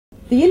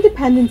The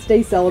Independence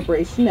Day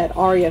celebration at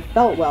RAF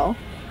Feltwell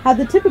had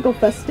the typical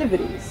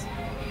festivities,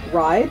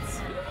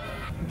 rides,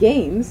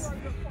 games,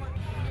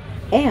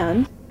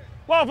 and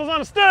Waffles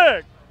on a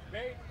stick!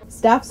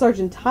 Staff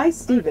Sergeant Ty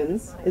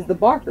Stevens is the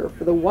barker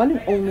for the one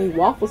and only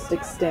waffle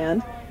stick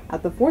stand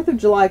at the 4th of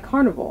July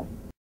Carnival.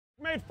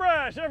 Made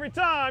fresh every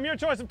time, your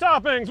choice of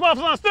toppings,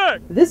 waffles on a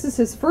stick! This is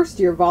his first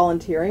year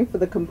volunteering for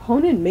the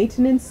Component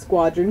Maintenance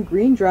Squadron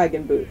Green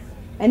Dragon booth,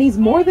 and he's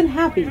more than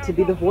happy to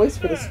be the voice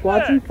for the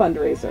squadron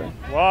fundraiser.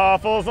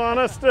 Waffles on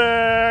a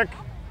stick!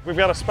 We've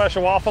got a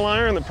special waffle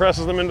iron that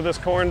presses them into this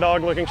corn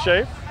dog looking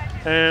shape,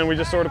 and we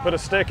just sort of put a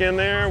stick in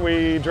there.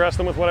 We dress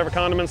them with whatever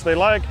condiments they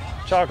like,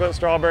 chocolate,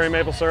 strawberry,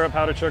 maple syrup,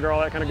 powdered sugar, all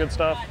that kind of good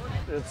stuff.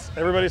 It's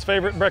everybody's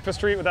favorite breakfast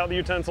treat without the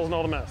utensils and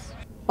all the mess.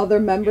 Other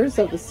members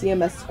of the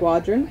CMS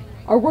squadron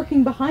are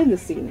working behind the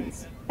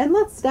scenes and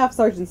let Staff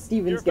Sergeant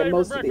Stevens get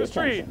most of the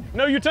attention. Treat.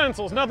 No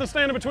utensils, nothing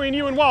standing between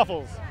you and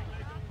waffles.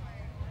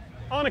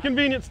 On a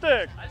convenient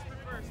stick.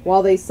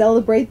 While they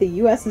celebrate the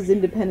U.S.'s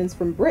independence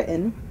from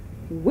Britain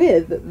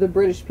with the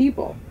British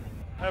people.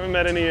 I haven't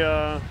met any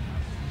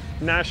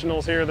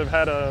nationals here that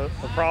have had a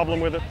problem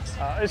with it.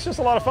 It's just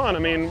a lot of fun. I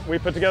mean, we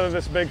put together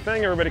this big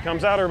thing, everybody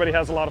comes out, everybody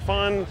has a lot of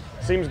fun.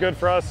 Seems good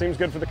for us, seems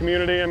good for the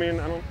community. I mean,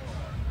 I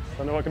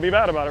don't know what could be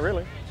bad about it,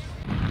 really.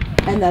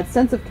 And that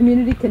sense of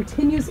community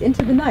continues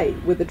into the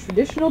night with a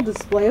traditional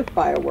display of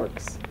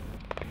fireworks.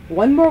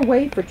 One more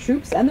way for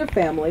troops and their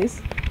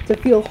families to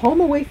feel home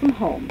away from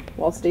home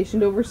while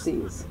stationed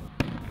overseas.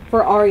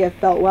 For RAF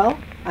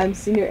Feltwell, I'm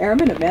Senior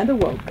Airman Amanda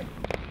Wowk.